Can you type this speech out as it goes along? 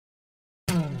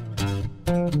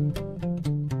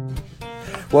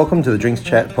Welcome to the Drinks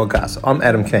Chat podcast. I'm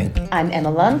Adam Keane. I'm Emma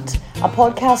Lunt, a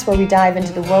podcast where we dive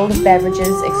into the world of beverages,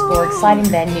 explore exciting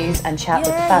venues, and chat with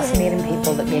the fascinating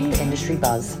people that make the industry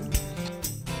buzz.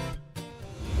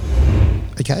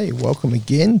 Okay, welcome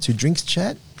again to Drinks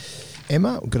Chat.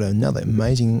 Emma, we've got another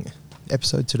amazing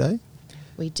episode today.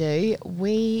 We do.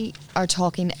 We are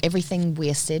talking everything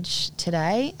wastage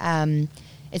today.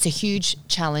 It's a huge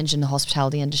challenge in the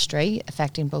hospitality industry,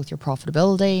 affecting both your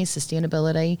profitability,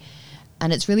 sustainability,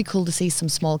 and it's really cool to see some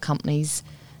small companies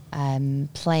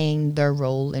playing their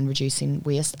role in reducing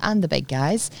waste, and the big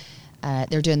guys.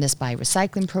 They're doing this by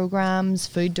recycling programs,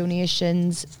 food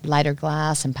donations, lighter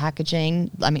glass and packaging.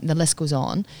 I mean, the list goes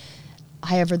on.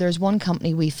 However, there's one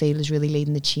company we feel is really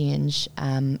leading the change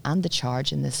and the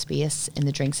charge in this space in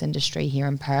the drinks industry here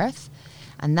in Perth,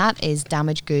 and that is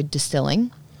Damaged Goods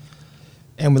Distilling.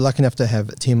 And we're lucky enough to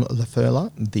have Tim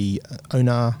Laferla, the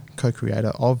owner,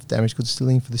 co-creator of Damaged Goods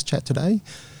Distilling, for this chat today.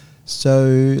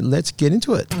 So let's get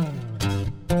into it.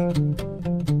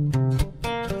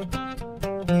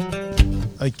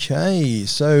 Okay,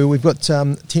 so we've got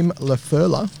Tim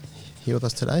Laferla here with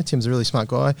us today. Tim's a really smart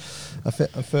guy. I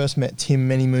first met Tim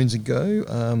many moons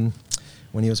ago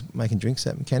when he was making drinks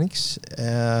at Mechanics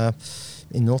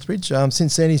in Northbridge.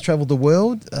 Since then, he's travelled the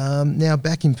world, now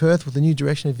back in Perth with a new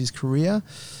direction of his career,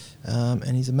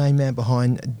 and he's the main man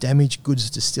behind Damaged Goods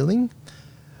Distilling.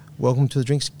 Welcome to the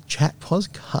Drinks Chat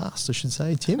podcast, I should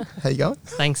say. Tim, how you going?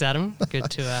 Thanks, Adam. Good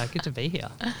to be here.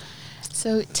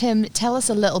 So, Tim, tell us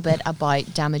a little bit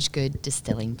about Damaged Goods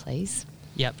Distilling, please.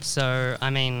 Yep. So, I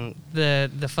mean,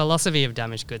 the philosophy of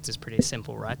Damaged Goods is pretty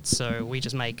simple, right? So we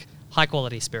just make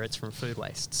high-quality spirits from food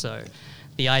waste. So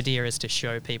the idea is to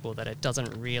show people that it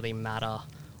doesn't really matter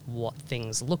what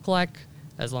things look like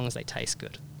as long as they taste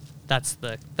good. That's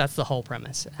the whole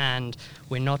premise. And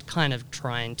we're not kind of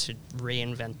trying to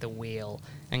reinvent the wheel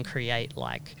and create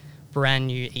like brand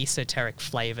new esoteric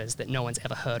flavors that no one's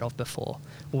ever heard of before.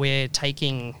 We're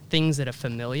taking things that are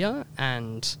familiar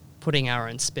and putting our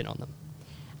own spin on them.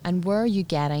 And where are you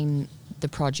getting the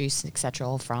produce, etc.,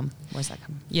 all from? Where's that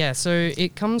come? Yeah, so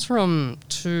it comes from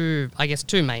two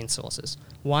main sources.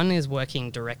 One is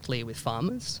working directly with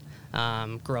farmers,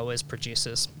 growers,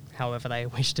 producers, however they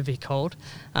wish to be called,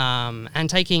 and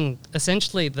taking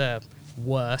essentially the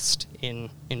worst, in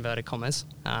inverted commas,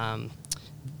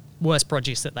 worst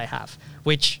produce that they have,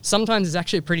 which sometimes is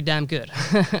actually pretty damn good.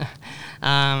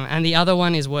 And the other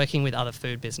one is working with other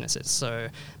food businesses, so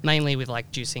mainly with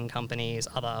like juicing companies,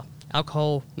 other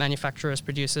alcohol manufacturers,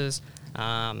 producers,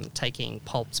 taking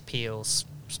pulps, peels,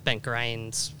 spent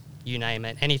grains, you name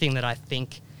it, anything that I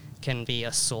think can be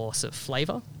a source of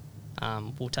flavour,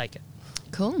 we'll take it.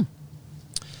 Cool.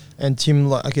 And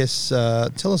Tim, I guess,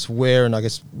 tell us where and I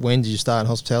guess when did you start in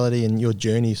hospitality and your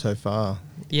journey so far?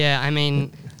 Yeah, I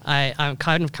mean, I've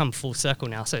kind of come full circle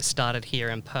now. So I started here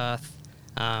in Perth.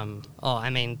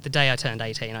 The day I turned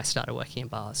 18, I started working in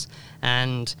bars.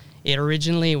 And it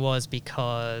originally was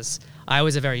because I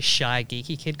was a very shy,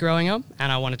 geeky kid growing up, and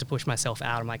I wanted to push myself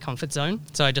out of my comfort zone.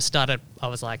 So I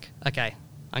was like, okay,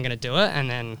 I'm going to do it, and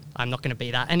then I'm not going to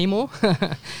be that anymore.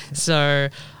 So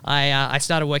I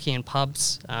started working in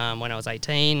pubs when I was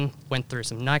 18, went through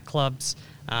some nightclubs,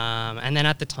 and then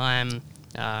at the time,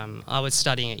 I was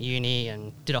studying at uni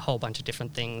and did a whole bunch of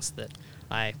different things that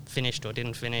I finished or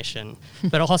didn't finish,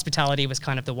 but hospitality was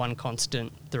kind of the one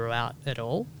constant throughout it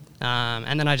all.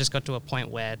 And then I just got to a point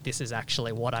where this is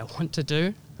actually what I want to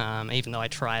do, even though I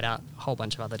tried out a whole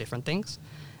bunch of other different things.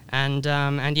 And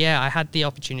I had the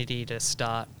opportunity to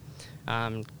start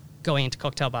going into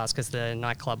cocktail bars because the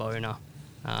nightclub owner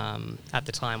at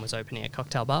the time was opening a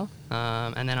cocktail bar.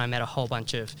 And then I met a whole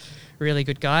bunch of really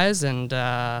good guys and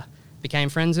became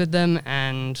friends with them,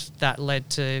 and that led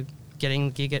to getting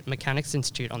the gig at Mechanics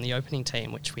Institute on the opening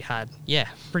team, which we had,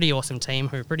 pretty awesome team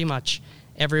who pretty much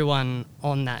everyone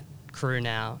on that crew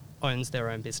now owns their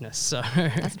own business. So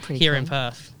here in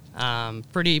Perth,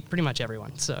 pretty much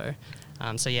everyone. So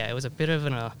it was a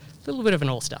little bit of an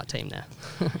all-star team there.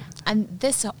 And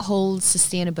this whole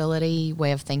sustainability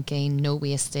way of thinking, no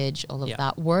wastage, all of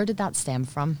that, where did that stem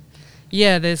from?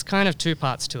 Yeah, there's kind of two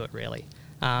parts to it, really.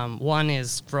 One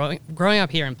is growing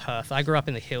up here in Perth. I grew up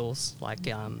in the hills, like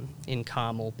in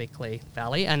Carmel, Bickley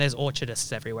Valley, and there's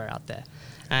orchardists everywhere out there.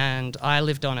 And I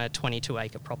lived on a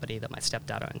 22-acre property that my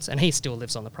stepdad owns, and he still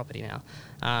lives on the property now.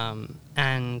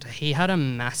 And he had a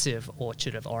massive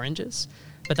orchard of oranges,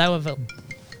 but they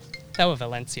were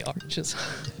Valencia oranges.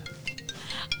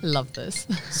 Love this.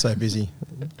 So busy.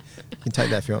 You can take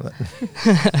that if you want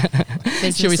that.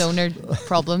 Business owner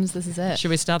problems, this is it.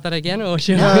 Should we start that again? Or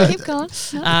should No, keep going.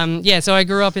 So I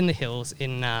grew up in the hills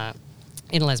in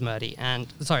in Lesmurdy,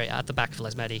 at the back of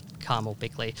Lesmurdy, Carmel,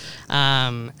 Bickley.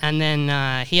 And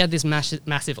then he had this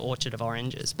massive orchard of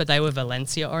oranges, but they were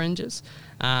Valencia oranges,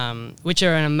 which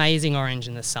are an amazing orange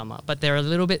in the summer, but they're a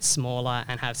little bit smaller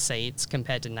and have seeds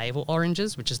compared to navel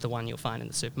oranges, which is the one you'll find in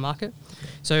the supermarket.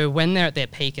 So when they're at their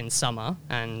peak in summer,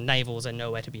 and navels are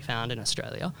nowhere to be found in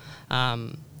Australia,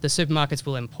 the supermarkets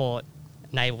will import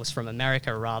navels from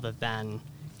America rather than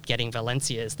getting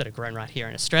Valencias that are grown right here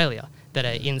in Australia, that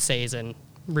are in season,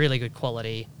 really good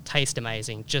quality, taste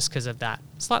amazing, just because of that,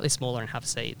 slightly smaller and have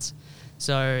seeds.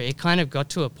 So it kind of got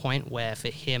to a point where for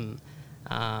him,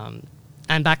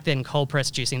 and back then cold press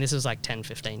juicing, this was like 10,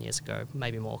 15 years ago,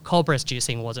 maybe more, cold press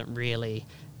juicing wasn't really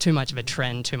too much of a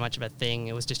trend, too much of a thing.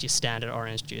 It was just your standard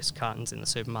orange juice cartons in the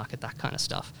supermarket, that kind of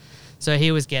stuff. So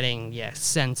he was getting,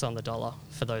 cents on the dollar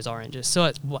for those oranges.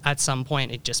 So at some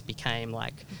point it just became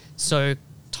like so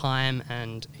time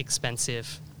and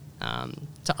expensive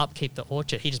to upkeep the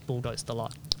orchard. He just bulldozed the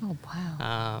lot. Oh,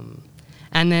 wow.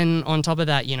 And then on top of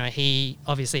that, he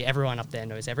obviously everyone up there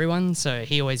knows everyone. So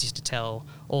he always used to tell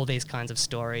all these kinds of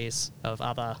stories of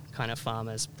other kind of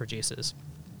farmers, producers.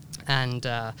 And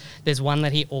there's one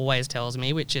that he always tells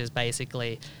me, which is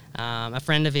basically a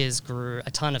friend of his grew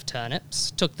a ton of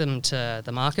turnips, took them to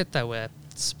the market. They were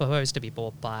supposed to be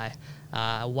bought by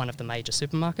one of the major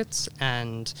supermarkets,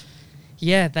 and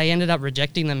they ended up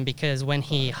rejecting them because when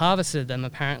he harvested them,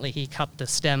 apparently he cut the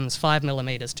stems 5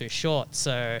 millimeters too short,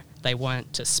 so they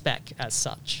weren't to spec as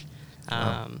such.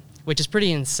 Which is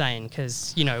pretty insane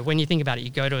because, when you think about it, you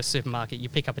go to a supermarket, you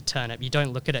pick up a turnip, you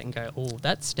don't look at it and go, oh,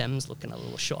 that stem's looking a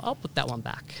little short, I'll put that one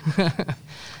back.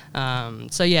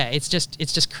 It's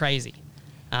just crazy.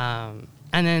 And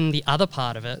then the other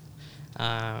part of it,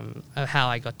 of how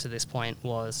I got to this point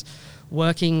was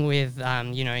working with,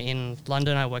 in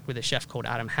London, I worked with a chef called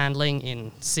Adam Handling.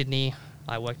 In Sydney,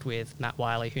 I worked with Matt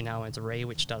Wiley, who now owns Ree,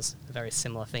 which does a very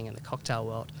similar thing in the cocktail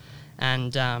world.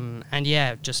 And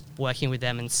just working with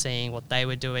them and seeing what they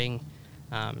were doing,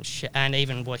 and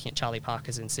even working at Charlie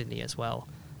Parker's in Sydney as well.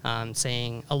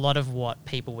 Seeing a lot of what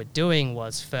people were doing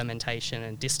was fermentation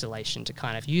and distillation to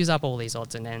kind of use up all these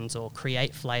odds and ends or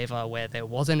create flavour where there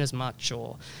wasn't as much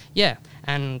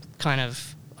and kind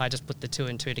of I just put the two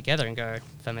and two together and go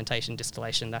fermentation,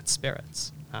 distillation, that's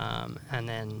spirits. And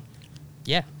then,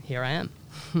 here I am.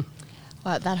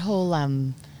 Well, that whole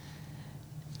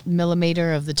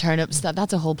millimeter of the turnips,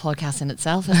 that's a whole podcast in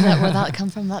itself, isn't it? Where that come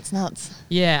from? That's nuts.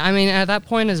 Yeah, I mean, at that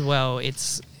point as well,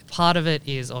 it's part of it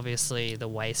is obviously the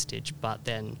wastage, but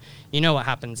then what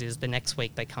happens is the next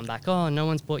week they come back, oh, no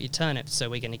one's bought your turnips, so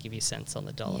we're going to give you cents on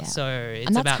the dollar. Yeah. So it's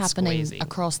and that's about happening squeezing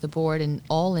across the board in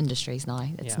all industries now.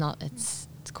 It's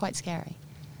quite scary.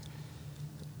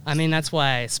 I mean, that's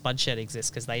why Spudshed exists,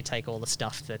 because they take all the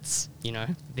stuff that's,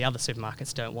 the other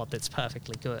supermarkets don't want, that's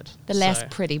perfectly good. The less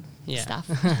pretty stuff.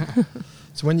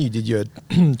 So when you did your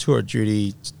tour of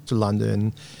duty to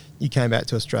London, you came back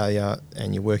to Australia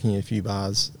and you're working in a few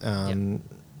bars.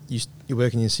 You're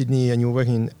working in Sydney and you're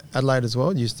working in Adelaide as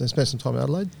well? You spent some time in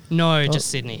Adelaide? No, just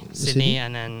Sydney. Sydney,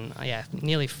 and then,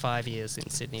 nearly 5 years in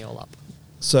Sydney all up.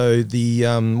 So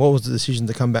what was the decision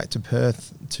to come back to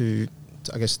Perth to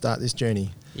I guess, start this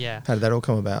journey? Yeah. How did that all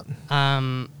come about?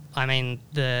 I mean,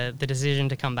 the decision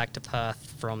to come back to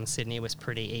Perth from Sydney was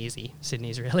pretty easy.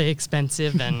 Sydney's really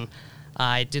expensive, and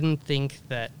I didn't think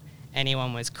that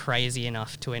anyone was crazy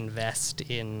enough to invest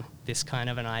in this kind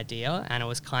of an idea. And it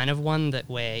was kind of one that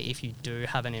where if you do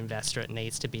have an investor, it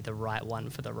needs to be the right one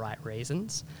for the right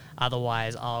reasons.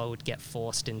 Otherwise, I would get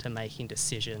forced into making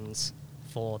decisions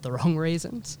for the wrong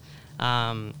reasons.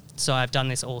 So I've done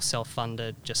this all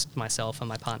self-funded, just myself and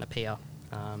my partner Pia.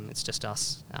 It's just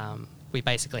us. We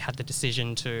basically had the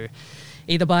decision to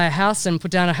either buy a house and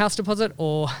put down a house deposit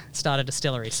or start a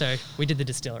distillery. So we did the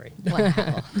distillery.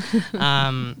 Wow.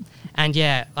 And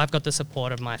yeah, I've got the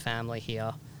support of my family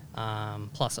here.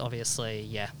 Plus,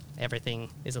 obviously, everything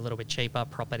is a little bit cheaper,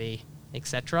 property,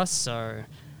 etc. So,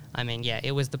 I mean,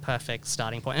 it was the perfect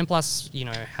starting point. And plus,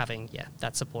 having,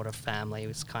 that supportive family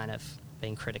was kind of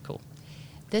being critical.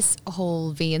 This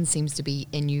whole vein seems to be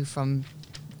in you from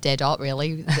day dot,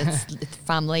 really. It's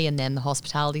family and then the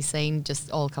hospitality scene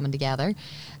just all coming together.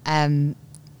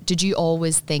 Did you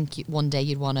always think one day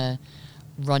you'd want to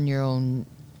run your own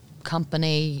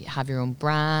company, have your own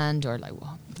brand,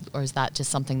 or is that just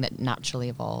something that naturally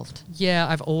evolved? Yeah,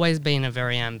 I've always been a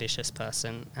very ambitious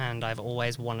person, and I've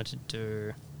always wanted to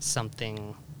do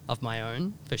something of my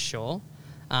own, for sure.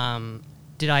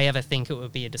 Did I ever think it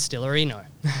would be a distillery? No.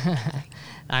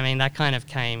 I mean, that kind of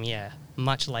came,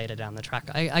 much later down the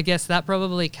track. I guess that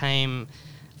probably came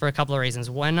for a couple of reasons.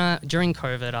 When during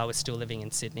COVID, I was still living in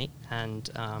Sydney, and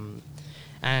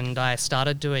And I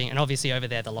started doing, and obviously over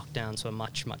there the lockdowns were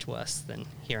much, much worse than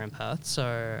here in Perth,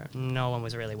 so no one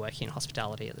was really working in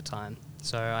hospitality at the time.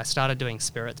 So I started doing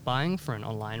spirits buying for an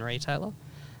online retailer,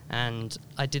 and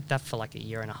I did that for like a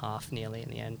year and a half, nearly in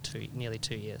the end, nearly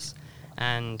 2 years.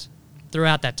 And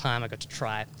throughout that time I got to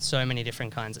try so many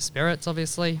different kinds of spirits,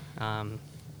 obviously.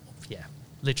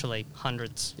 Literally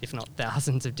hundreds, if not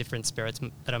thousands of different spirits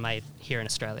that are made here in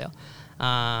Australia.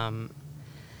 And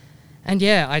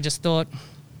yeah, I just thought,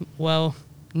 well,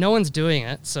 no one's doing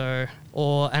it,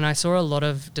 and I saw a lot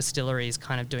of distilleries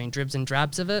kind of doing dribs and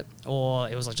drabs of it, or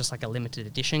it was just like a limited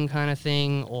edition kind of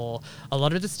thing, or a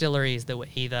lot of distilleries that were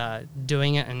either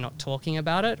doing it and not talking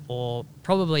about it, or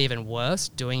probably even worse,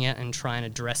 doing it and trying to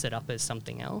dress it up as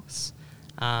something else.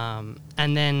 And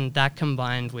then that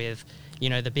combined with,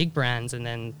 the big brands, and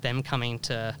then them coming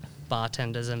to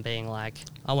bartenders and being like,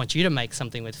 I want you to make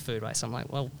something with food waste. I'm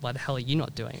like, well, why the hell are you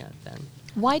not doing it then?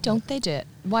 Why don't they do it?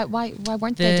 Why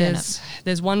weren't they doing it?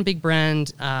 There's one big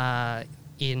brand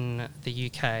in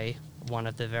the UK, one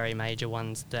of the very major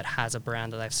ones, that has a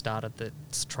brand that they've started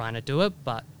that's trying to do it,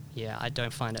 but yeah, I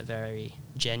don't find it very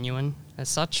genuine as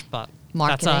such. But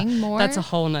marketing that's a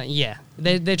whole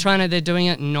they're doing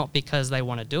it not because they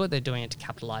want to do it, they're doing it to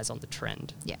capitalize on the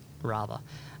trend. Yeah. Rather.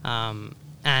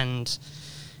 And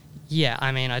yeah,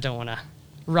 I mean, I don't want to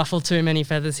ruffle too many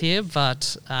feathers here,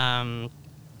 but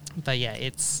yeah,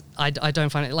 I don't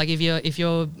find it, like, if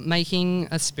you're making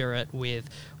a spirit with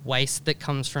waste that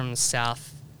comes from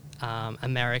South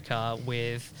America,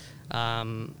 with I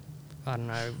don't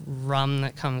know, rum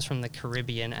that comes from the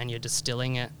Caribbean, and you're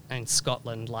distilling it in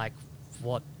Scotland, like,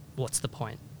 what's the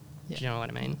point? Yeah. Do you know what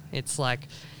I mean? It's like,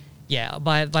 yeah,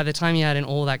 by the time you add in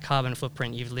all that carbon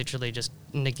footprint, you've literally just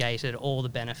negated all the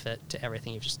benefit to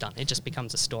everything you've just done. It just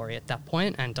becomes a story at that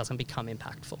point and doesn't become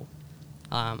impactful.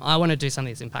 I want to do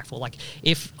something that's impactful. Like,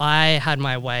 if I had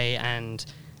my way and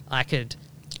I could,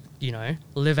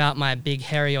 live out my big,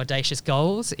 hairy, audacious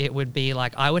goals, it would be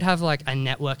like, I would have like a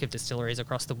network of distilleries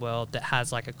across the world that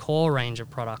has like a core range of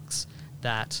products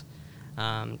that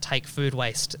take food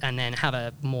waste, and then have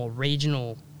a more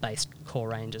regional based core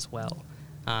range as well.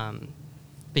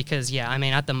 Because yeah, I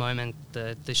mean, at the moment,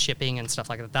 the shipping and stuff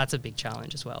like that, that's a big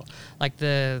challenge as well. Like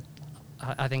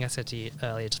I think I said to you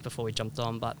earlier just before we jumped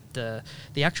on, but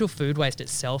the actual food waste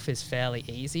itself is fairly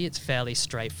easy. It's fairly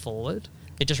straightforward.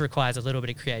 It just requires a little bit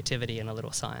of creativity and a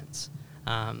little science.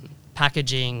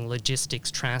 Packaging, logistics,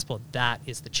 transport, that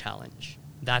is the challenge.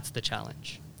 That's the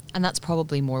challenge. And that's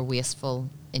probably more wasteful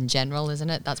in general, isn't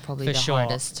it? That's probably For the sure.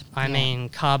 hardest. I mean,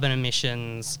 carbon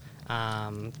emissions,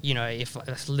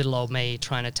 if little old me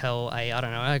trying to tell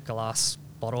a glass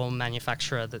bottle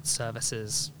manufacturer that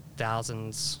services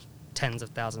thousands, tens of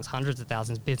thousands, hundreds of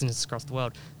thousands of businesses across the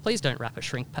world, please don't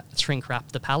shrink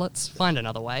wrap the pallets. Find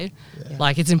another way. Yeah.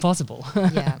 Like, it's impossible.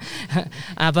 Yeah.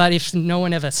 But if no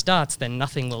one ever starts, then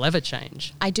nothing will ever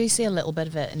change. I do see a little bit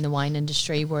of it in the wine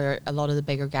industry, where a lot of the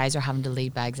bigger guys are having to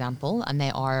lead by example, and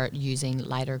they are using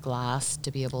lighter glass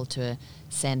to be able to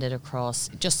send it across,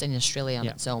 just in Australia on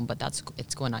its own, but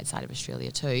it's going outside of Australia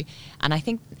too. And I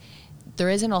think there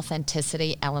is an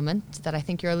authenticity element that I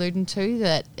think you're alluding to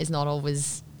that is not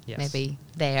always maybe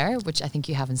there, which I think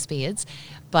you have in spades.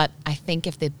 But I think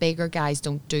if the bigger guys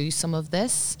don't do some of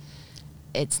this,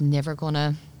 it's never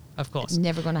gonna. Of course, it's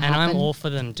never gonna happen. And I'm all for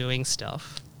them doing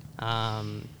stuff,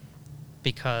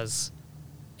 because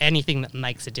anything that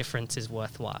makes a difference is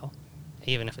worthwhile,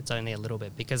 even if it's only a little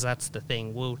bit. Because that's the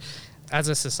thing. As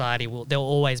a society, there'll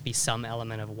always be some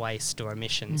element of waste or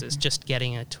emissions. Mm-hmm. It's just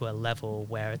getting it to a level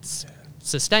where it's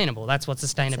sustainable. That's what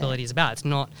sustainability is about. It's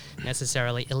not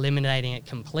necessarily eliminating it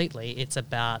completely. It's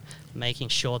about making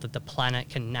sure that the planet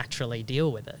can naturally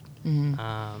deal with it.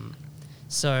 Mm-hmm.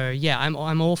 So yeah,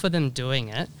 I'm all for them doing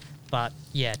it, but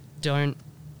yeah, don't.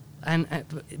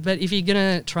 But if you're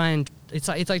gonna try and it's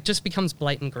like just becomes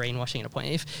blatant greenwashing at a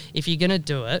point. If you're gonna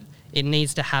do it, it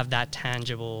needs to have that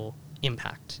tangible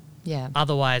impact. Yeah.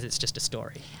 Otherwise, it's just a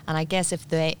story. And I guess if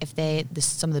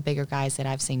some of the bigger guys that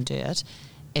I've seen do it,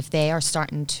 if they are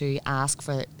starting to ask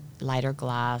for lighter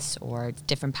glass or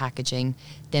different packaging,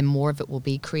 then more of it will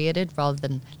be created rather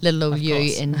than little old you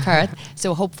in Perth.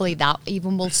 So hopefully that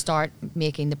even will start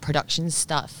making the production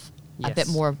stuff a bit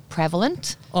more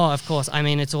prevalent. Oh, of course. I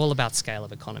mean, it's all about scale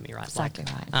of economy, right? Exactly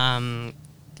right.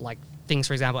 Like things,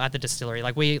 for example, at the distillery,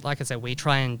 like I said, we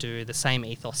try and do the same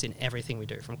ethos in everything we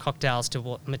do, from cocktails to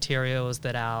what materials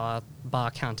that our bar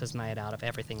counter's made out of,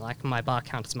 everything. Like my bar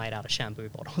counter's made out of shampoo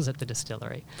bottles at the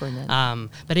distillery.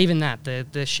 Brilliant. But even that,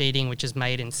 the sheeting, which is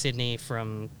made in Sydney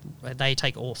they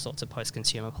take all sorts of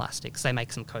post-consumer plastics. They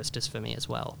make some coasters for me as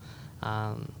well.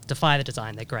 Defy the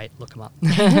Design, they're great, look them up.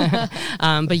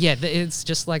 But yeah, it's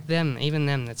just like them, even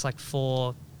them, it's like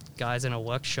 4 guys in a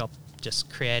workshop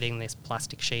just creating this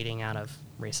plastic sheeting out of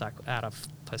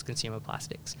post-consumer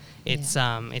plastics. It's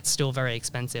still very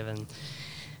expensive, and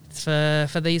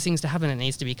for these things to happen, it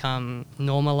needs to become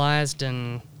normalized,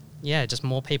 and just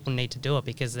more people need to do it,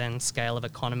 because then scale of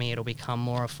economy, it'll become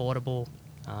more affordable.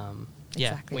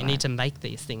 We need to make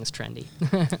these things trendy.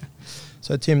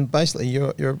 So Tim, basically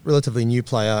you're a relatively new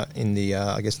player in the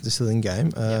distilling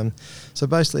game. So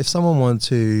basically, if someone wanted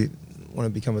to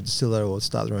become a distiller or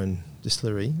start their own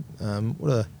distillery,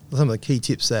 what are some of the key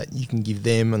tips that you can give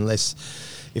them,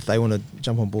 if they want to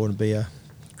jump on board and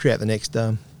create the next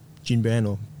gin brand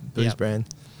or booze brand?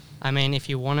 I mean, if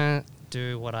you want to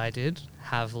do what I did,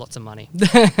 have lots of money.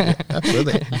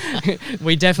 Absolutely.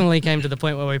 We definitely came to the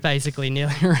point where we basically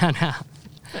nearly ran out.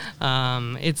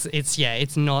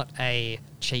 It's not a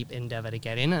cheap endeavor to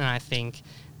get in, and I think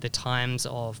the times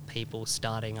of people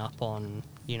starting up on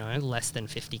less than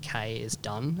 50k is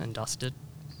done and dusted.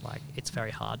 Like, it's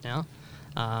very hard now.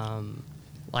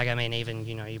 Even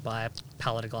you buy a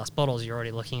pallet of glass bottles, you're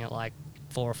already looking at like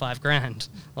 4 or 5 grand.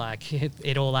 Like,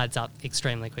 it all adds up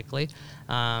extremely quickly.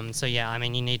 You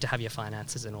need to have your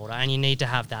finances in order, and you need to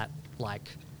have that,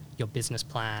 like, your business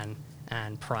plan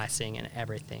and pricing and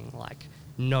everything. Like,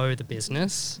 know the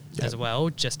business as well,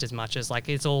 just as much as, like,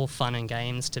 it's all fun and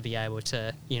games to be able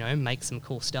to make some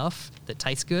cool stuff that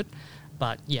tastes good,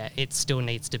 but it still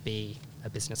needs to be a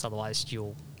business, otherwise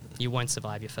you won't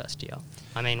survive your first year.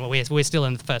 I mean, we're still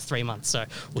in the first 3 months, so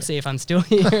we'll see if I'm still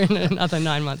here in another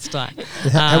 9 months' time.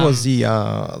 How was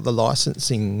the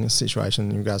licensing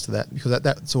situation in regards to that? Because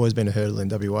that's always been a hurdle in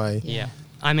WA. Yeah.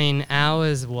 I mean,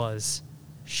 ours was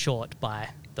short by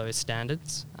those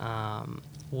standards.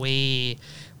 We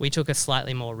took a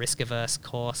slightly more risk-averse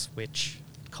course, which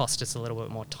cost us a little bit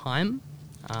more time.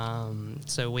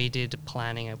 So we did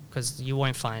planning, because you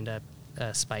won't find a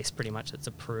space pretty much that's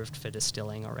approved for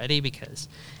distilling already, because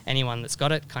anyone that's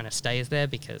got it kind of stays there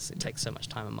because it takes so much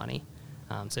time and money.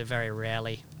 So very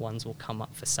rarely ones will come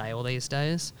up for sale these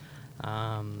days.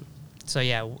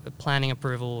 Planning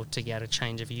approval to get a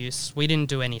change of use. We didn't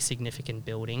do any significant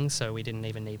building, so we didn't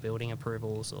even need building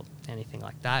approvals or anything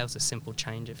like that. It was a simple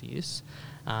change of use.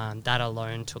 That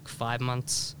alone took 5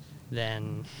 months.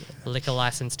 Then the liquor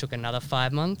license took another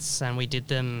 5 months, and we did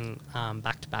them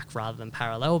back to back rather than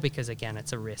parallel, because again,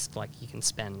 it's a risk. Like, you can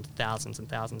spend thousands and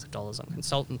thousands of dollars on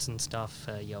consultants and stuff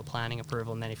for your planning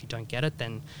approval, and then if you don't get it,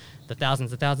 then the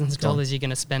thousands and thousands of dollars you're going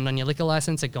to spend on your liquor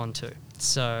license are gone too.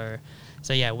 So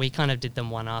we kind of did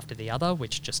them one after the other,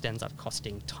 which just ends up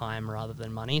costing time rather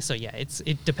than money. So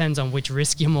it depends on which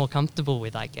risk you're more comfortable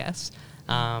with, I guess.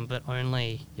 But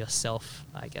only yourself,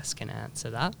 I guess, can answer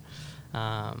that.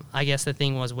 I guess the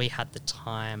thing was, we had the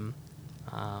time,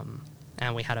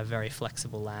 and we had a very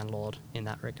flexible landlord in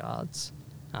that regards.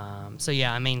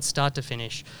 Start to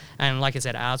finish. And like I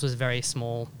said, ours was very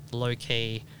small, low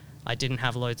key. I didn't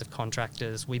have loads of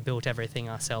contractors. We built everything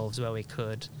ourselves where we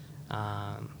could.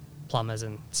 Plumbers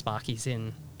and sparkies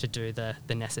in to do the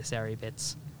necessary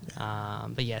bits.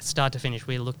 Start to finish,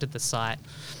 we looked at the site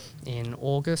in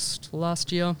August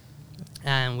last year,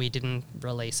 and we didn't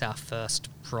release our first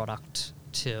product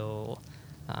till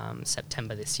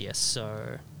September this year.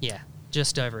 So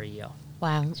just over a year.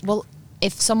 Wow. Well,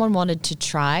 if someone wanted to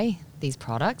try these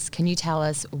products, can you tell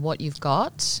us what you've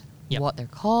got, what they're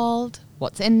called,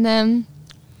 what's in them?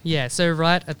 Yeah, so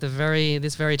right at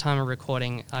this very time of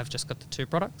recording, I've just got the 2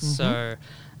 products. So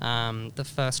the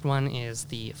first one is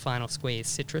the Final Squeeze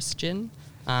Citrus Gin.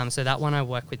 So that one I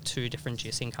work with 2 different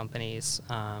juicing companies,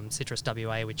 Citrus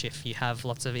WA, which if you have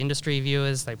lots of industry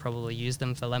viewers, they probably use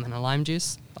them for lemon and lime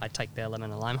juice. I take their lemon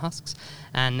and lime husks.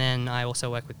 And then I also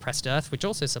work with Pressed Earth, which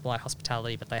also supply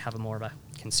hospitality, but they have more of a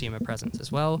consumer presence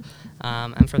as well.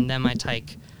 And from them I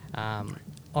take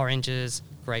oranges,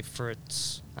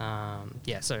 grapefruits.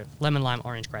 So lemon, lime,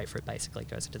 orange, grapefruit basically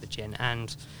goes into the gin.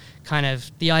 And kind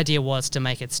of the idea was to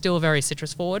make it still very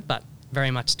citrus forward, but very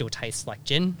much still tastes like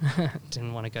gin.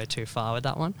 Didn't want to go too far with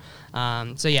that one.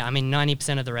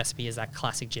 90% of the recipe is that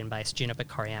classic gin base: juniper,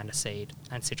 coriander seed,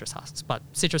 and citrus husks. But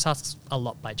citrus husks a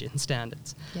lot by gin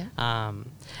standards. Yeah.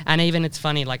 And even it's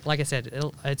funny, like I said,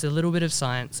 it's a little bit of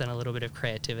science and a little bit of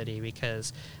creativity,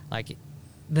 because like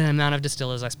the amount of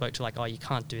distillers I spoke to, like, oh, you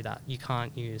can't do that. You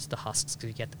can't use the husks because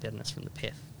you get the bitterness from the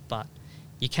pith. But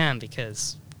you can,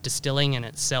 because distilling in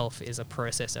itself is a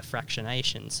process of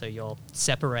fractionation, so you're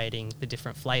separating the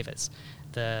different flavors.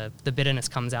 The bitterness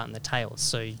comes out in the tails,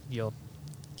 so you're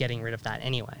getting rid of that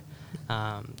anyway.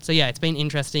 So yeah, it's been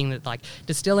interesting that like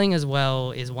distilling as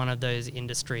well is one of those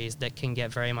industries that can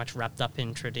get very much wrapped up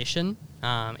in tradition.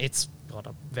 It's got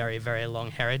a very, very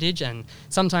long heritage, and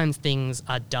sometimes things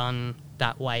are done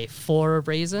that way for a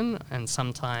reason, and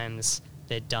sometimes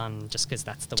they're done just because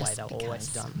that's the way they're always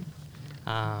done.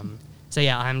 So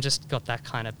yeah, I'm just got that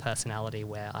kind of personality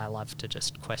where I love to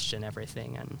just question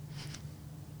everything and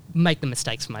make the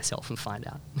mistakes for myself and find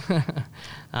out.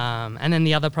 And then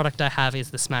the other product I have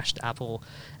is the Smashed Apple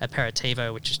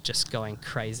Aperitivo, which is just going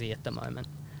crazy at the moment.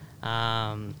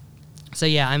 So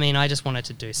yeah, I mean, I just wanted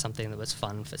to do something that was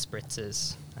fun for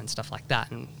spritzers and stuff like that.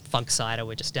 And Funk Cider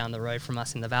were just down the road from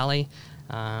us in the valley.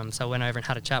 So I went over and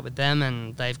had a chat with them,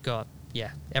 and they've got,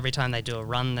 every time they do a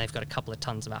run, they've got a couple of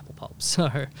tons of apple pulp.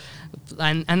 So,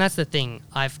 and that's the thing.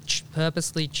 I've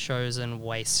purposely chosen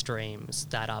waste streams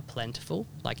that are plentiful.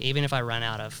 Like even if I run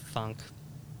out of Funk,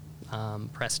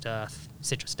 Pressed Earth,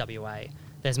 Citrus WA,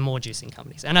 there's more juicing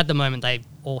companies. And at the moment, they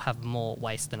all have more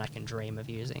waste than I can dream of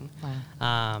using.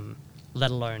 Wow. Let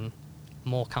alone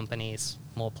more companies,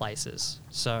 more places.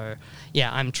 So yeah,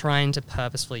 I'm trying to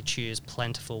purposefully choose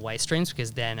plentiful waste streams,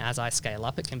 because then as I scale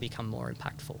up, it can become more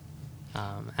impactful.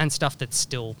 And stuff that's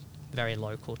still very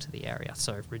local to the area,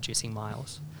 so reducing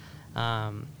miles.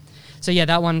 So yeah,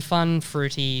 that one, fun,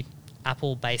 fruity,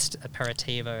 apple-based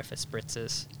aperitivo for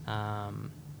spritzers.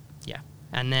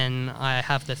 And then I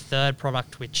have the third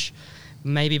product, which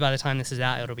maybe by the time this is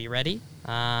out, it'll be ready.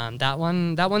 That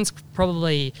one's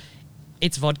probably...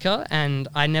 It's vodka, and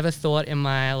I never thought in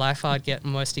my life I'd get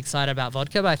most excited about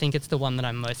vodka, but I think it's the one that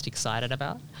I'm most excited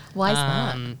about. Why is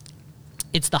that?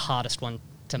 It's the hardest one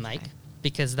to make,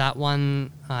 because that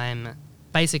one I'm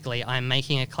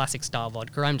making a classic style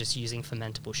vodka. I'm just using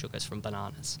fermentable sugars from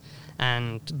bananas.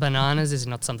 And bananas is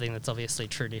not something that's obviously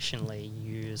traditionally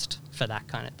used for that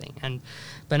kind of thing. And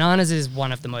bananas is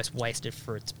one of the most wasted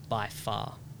fruits by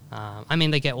far. I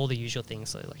mean, they get all the usual things,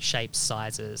 so like shapes,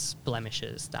 sizes,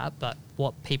 blemishes, that. But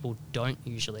what people don't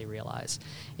usually realise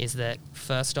is that,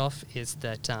 first off, is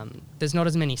that there's not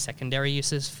as many secondary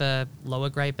uses for lower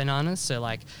grade bananas. So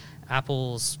like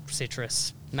apples,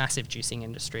 citrus, massive juicing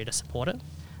industry to support it.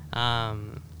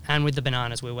 And with the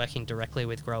bananas, we're working directly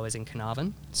with growers in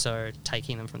Carnarvon, so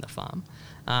taking them from the farm.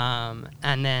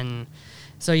 And then...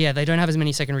 So yeah, they don't have as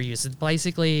many secondary uses.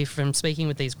 Basically, from speaking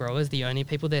with these growers, the only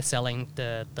people they're selling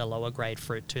the lower grade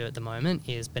fruit to at the moment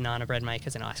is banana bread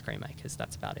makers and ice cream makers.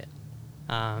 That's about it.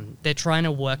 They're trying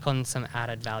to work on some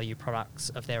added value products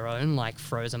of their own, like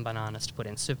frozen bananas to put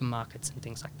in supermarkets and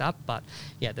things like that. But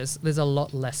yeah, there's a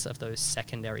lot less of those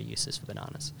secondary uses for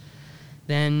bananas.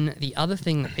 Then the other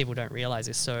thing that people don't realise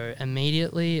is, so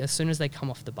immediately, as soon as they come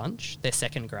off the bunch, they're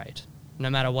second grade, no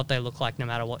matter what they look like, no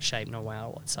matter what shape, no matter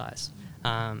what size.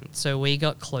 So we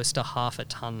got close to 1/2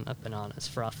 ton of bananas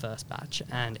for our first batch,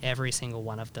 and every single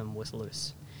one of them was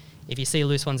loose. If you see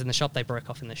loose ones in the shop, they broke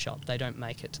off in the shop. They don't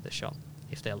make it to the shop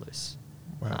if they're loose.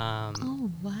 Wow.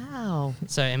 Oh, wow.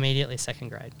 So immediately second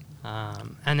grade.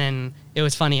 And then it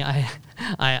was funny, I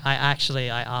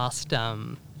asked,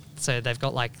 so they've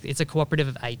got it's a cooperative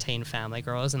of 18 family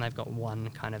growers, and they've got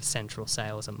one kind of central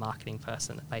sales and marketing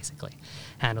person that basically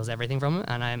handles everything from it.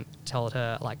 And I told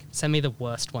her, send me the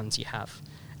worst ones you have.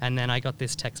 And then I got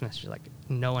this text message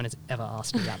no one has ever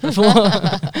asked me that before.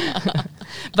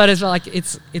 But it's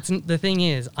the thing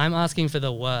is, I'm asking for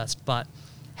the worst, but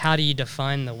how do you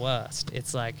define the worst?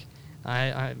 It's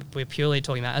we're purely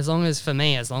talking about, as long as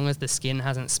the skin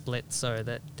hasn't split so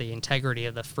that the integrity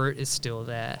of the fruit is still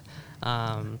there.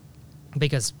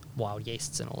 Because wild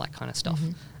yeasts and all that kind of stuff.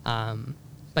 Mm-hmm.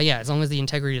 But yeah, as long as the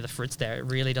integrity of the fruit's there, it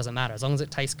really doesn't matter. As long as it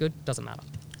tastes good, doesn't matter.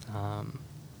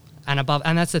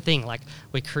 And that's the thing,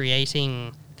 we're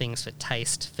creating things for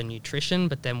taste, for nutrition,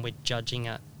 but then we're judging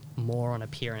it more on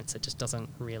appearance. It just doesn't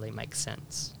really make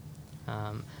sense.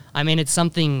 I mean, it's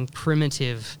something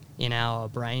primitive in our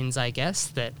brains, I guess,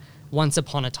 that once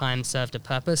upon a time served a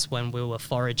purpose when we were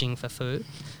foraging for food.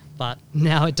 But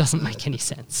now it doesn't make any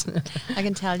sense. I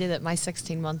can tell you that my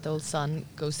 16-month-old son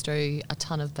goes through a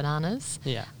ton of bananas,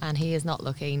 and he is not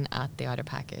looking at the outer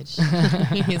package.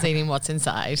 He's eating what's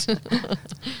inside. So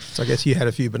I guess you had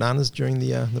a few bananas during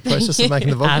the process of making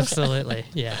the vodka? Absolutely,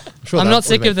 yeah. Sure, I'm not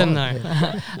sick of them, fine, though.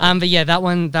 Yeah. But yeah,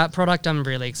 that product I'm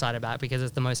really excited about, because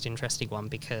it's the most interesting one,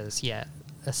 because,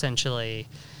 essentially,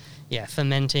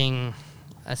 fermenting,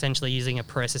 essentially using a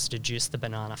process to juice the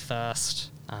banana first.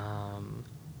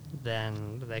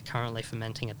 Then they're currently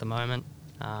fermenting at the moment.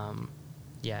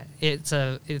 It's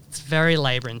very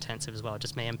labour intensive as well.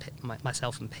 Just me and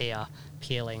myself and Pia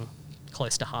peeling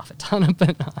close to half a ton of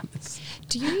bananas.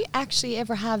 Do you actually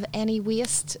ever have any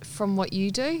waste from what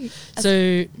you do?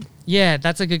 So, yeah,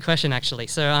 that's a good question, actually.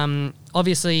 So,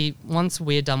 obviously, once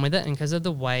we're done with it, and because of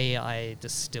the way I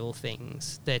distill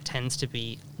things, there tends to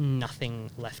be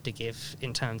nothing left to give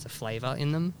in terms of flavour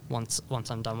in them once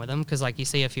I'm done with them. Because, like, you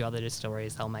see a few other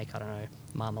distilleries, they'll make, I don't know,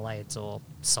 marmalades or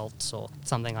salts or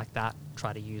something like that,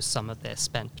 try to use some of their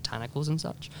spent botanicals and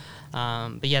such.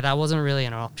 But, yeah, that wasn't really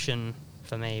an option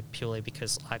for me purely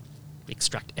because I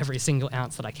extract every single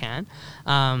ounce that I can.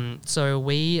 So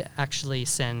we actually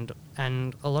send,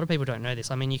 and a lot of people don't know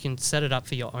this, I mean, you can set it up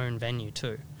for your own venue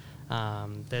too.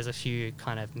 There's a few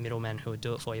kind of middlemen who would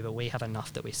do it for you, but we have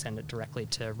enough that we send it directly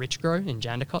to Rich Grow in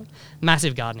Jandakot,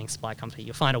 massive gardening supply company.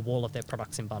 You'll find a wall of their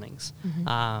products in Bunnings.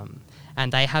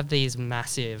 And they have these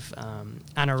massive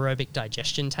anaerobic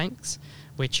digestion tanks,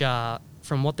 which are,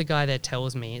 from what the guy there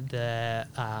tells me, the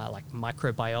like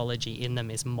microbiology in them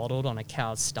is modelled on a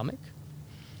cow's stomach.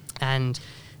 And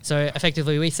so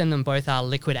effectively we send them both our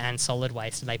liquid and solid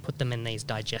waste, and they put them in these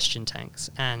digestion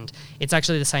tanks. And it's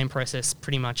actually the same process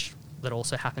pretty much that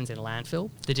also happens in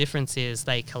landfill. The difference is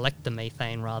they collect the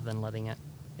methane rather than letting it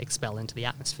expel into the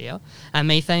atmosphere. And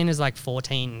methane is like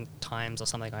 14 times or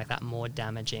something like that more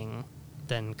damaging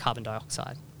than carbon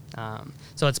dioxide.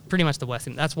 So it's pretty much the worst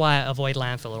thing. That's why I avoid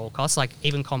landfill at all costs. Like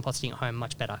even composting at home,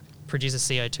 much better. Produces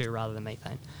CO2 rather than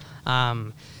methane.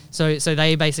 So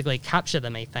they basically capture the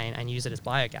methane and use it as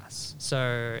biogas.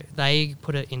 So they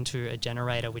put it into a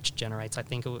generator which generates, I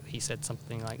think he said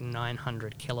something like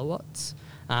 900 kilowatts.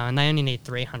 And they only need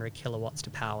 300 kilowatts to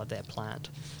power their plant.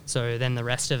 So then the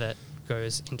rest of it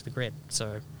goes into the grid.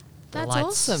 So the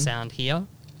lights, awesome. Sound here,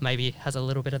 maybe has a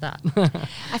little bit of that.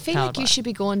 I feel like you should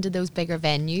be going to those bigger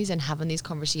venues and having these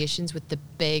conversations with the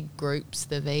big groups,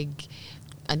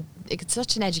 and it's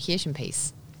such an education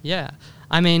piece. Yeah.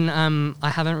 I mean, I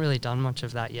haven't really done much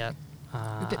of that yet.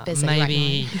 A bit busy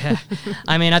maybe, right yeah.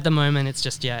 I mean, at the moment, it's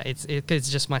just, it's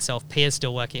just myself. Pia's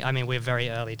still working. I mean, we're very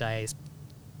early days.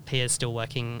 Pia's still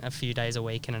working a few days a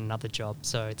week in another job.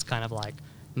 So it's kind of like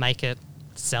make it,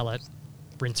 sell it,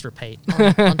 rinse, repeat. On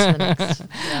to the next.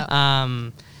 Yep.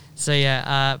 So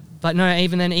yeah, but no,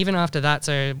 even after that,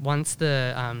 so once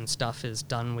the stuff is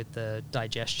done with the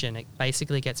digestion, it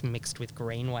basically gets mixed with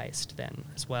green waste then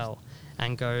as well,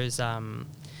 and goes,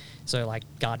 so like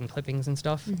garden clippings and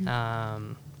stuff,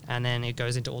 and then it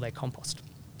goes into all their compost.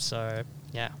 So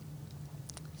yeah,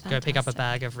 go pick up a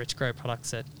bag of Rich Grow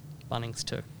products at Bunnings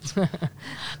too.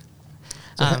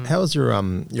 So how's your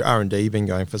R&D been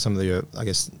going for some of the, I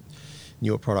guess,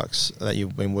 newer products that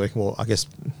you've been working, or I guess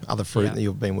other fruit that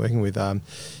you've been working with?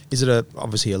 Is it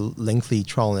obviously a lengthy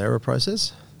trial and error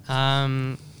process?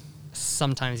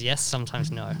 Sometimes yes,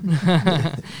 sometimes no.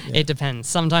 It depends.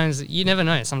 Sometimes you never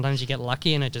know. Sometimes you get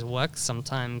lucky and it just works.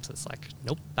 Sometimes it's like,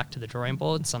 nope, back to the drawing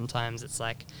board. Sometimes it's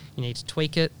like you need to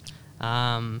tweak it.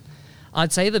 I'd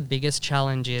say the biggest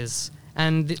challenge is,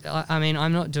 and I mean,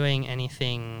 I'm not doing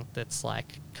anything that's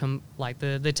like,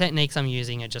 the techniques I'm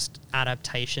using are just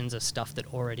adaptations of stuff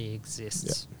that already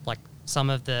exists. Yep. Like some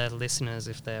of the listeners,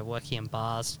 if they're working in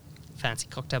bars, fancy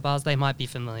cocktail bars, they might be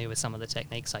familiar with some of the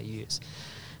techniques I use.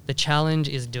 The challenge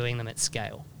is doing them at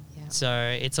scale. Yeah.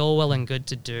 So it's all well and good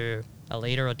to do a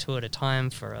litre or two at a time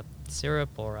for a syrup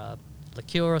or a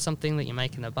liqueur or something that you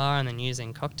make in the bar and then use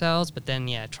in cocktails. But then,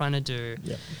 trying to do,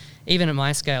 even at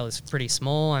my scale, is pretty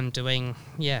small. I'm doing,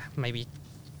 maybe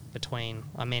between,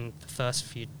 the first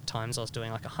few times I was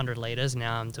doing like 100 litres.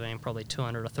 Now I'm doing probably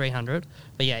 200 or 300.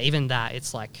 But even that,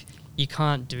 it's like you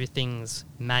can't do things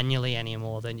manually any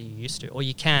more than you used to. Or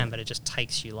you can, but it just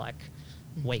takes you like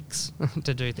weeks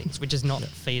to do things, which is not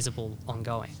feasible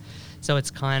ongoing. So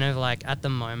it's kind of like at the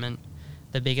moment,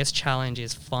 the biggest challenge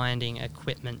is finding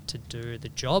equipment to do the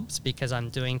jobs, because I'm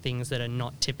doing things that are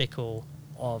not typical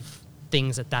of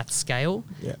things at that scale.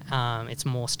 It's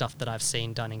more stuff that I've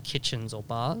seen done in kitchens or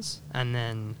bars, and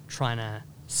then trying to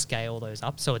scale those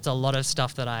up. So it's a lot of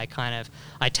stuff that I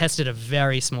tested a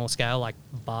very small scale, like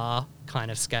bar kind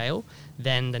of scale.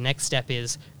 Then the next step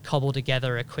is cobble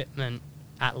together equipment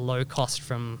at low cost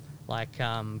from like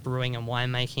brewing and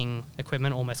winemaking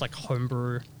equipment, almost like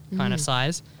homebrew kind of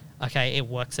size. Okay, it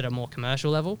works at a more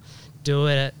commercial level. Do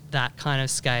it at that kind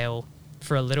of scale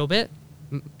for a little bit,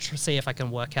 see if I can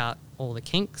work out all the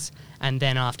kinks, and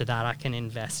then after that I can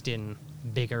invest in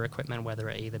bigger equipment, whether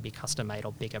it either be custom made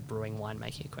or bigger brewing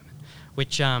winemaking equipment.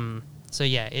 Which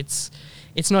it's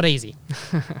not easy.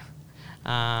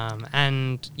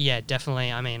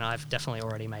 Definitely, I've definitely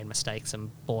already made mistakes and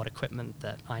bought equipment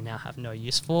that I now have no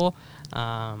use for.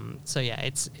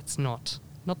 It's not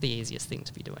the easiest thing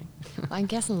to be doing. I'm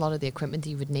guessing a lot of the equipment that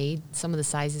you would need, some of the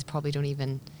sizes probably don't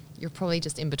even, you're probably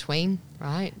just in between,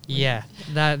 right? Yeah,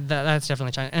 that's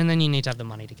definitely changed. And then you need to have the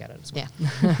money to get it as well.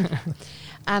 Yeah.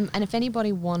 And if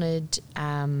anybody wanted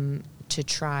to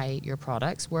try your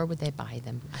products, where would they buy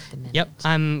them at the minute? Yep.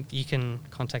 You can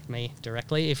contact me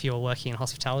directly. If you're working in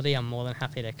hospitality, I'm more than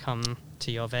happy to come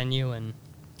to your venue and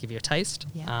give you a taste.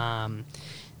 Yeah. I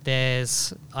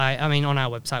mean, on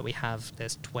our website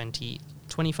there's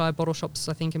 25 bottle shops,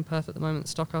 I think, in Perth at the moment that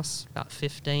stock us, about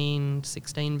 15,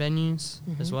 16 venues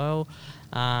as well.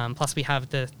 Plus we have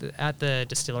at the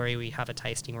distillery, we have a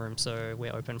tasting room, so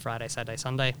we're open Friday, Saturday,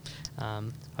 Sunday.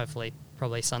 Hopefully,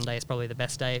 probably Sunday is probably the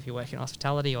best day if you work in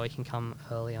hospitality, or you can come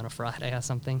early on a Friday or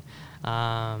something.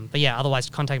 But yeah, otherwise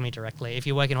contact me directly. If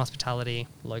you work in hospitality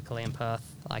locally in Perth,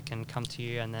 I can come to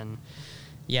you, and then,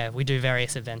 yeah, we do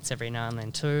various events every now and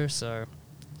then too, so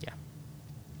yeah.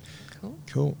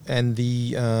 Cool. And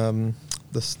the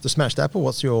smashed apple,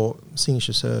 what's your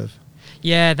signature serve?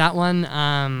 Yeah, that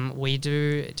one, we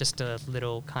do just a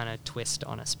little kind of twist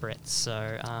on a spritz.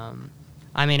 So,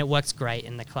 I mean, it works great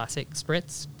in the classic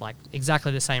spritz, like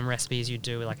exactly the same recipe as you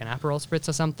do like an Aperol spritz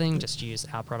or something, just use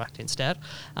our product instead.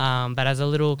 But as a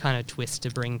little kind of twist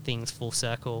to bring things full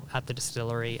circle at the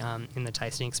distillery, in the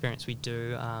tasting experience, we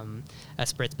do a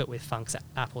spritz but with Funk's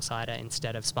apple cider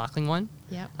instead of sparkling wine.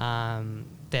 Yeah.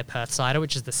 Their Perth cider,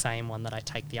 which is the same one that I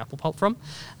take the apple pulp from,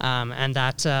 and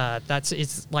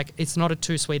it's like, it's not a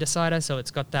too sweet a cider, so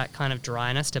it's got that kind of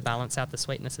dryness to balance out the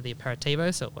sweetness of the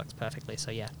aperitivo, so it works perfectly.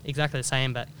 So yeah, exactly the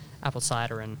same, but apple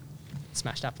cider and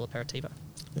smashed apple aperitivo.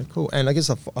 Yeah, cool. And I guess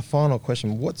a final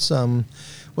question: what's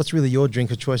really your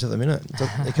drink of choice at the minute?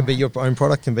 It can be your own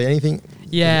product, can be anything.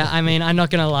 Yeah, I mean, I'm not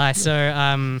gonna lie.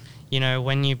 So you know,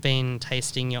 when you've been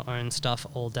tasting your own stuff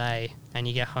all day and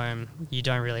you get home, you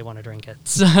don't really want to drink it.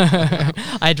 So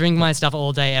I drink my stuff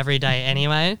all day, every day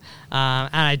anyway.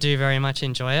 And I do very much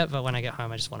enjoy it. But when I get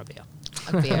home, I just want a beer.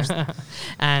 A beer.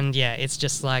 And yeah, it's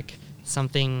just like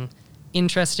something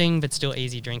interesting but still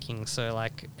easy drinking. So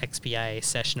like XPA,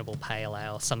 sessionable pale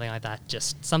ale, something like that.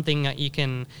 Just something that you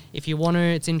can, if you want to,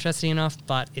 it's interesting enough,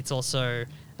 but it's also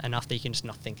enough that you can just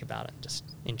not think about it, just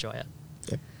enjoy it.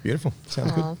 Yeah, beautiful.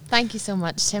 Sounds good. Thank you so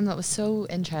much, Tim. That was so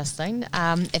interesting.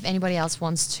 If anybody else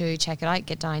wants to check it out,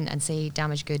 get down and see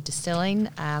Damaged Goods Distilling.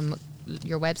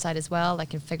 Your website as well. They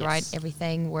can figure out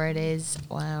everything, where it is,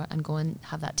 and go and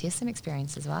have that tasting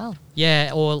experience as well.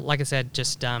 Yeah, or like I said,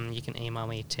 just you can email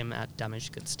me,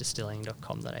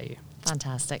 tim@damagedgoodsdistilling.com.au.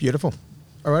 Fantastic. Beautiful.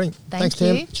 Alrighty. Thanks, you.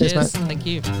 Tim. Cheers, mate. Thank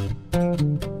you.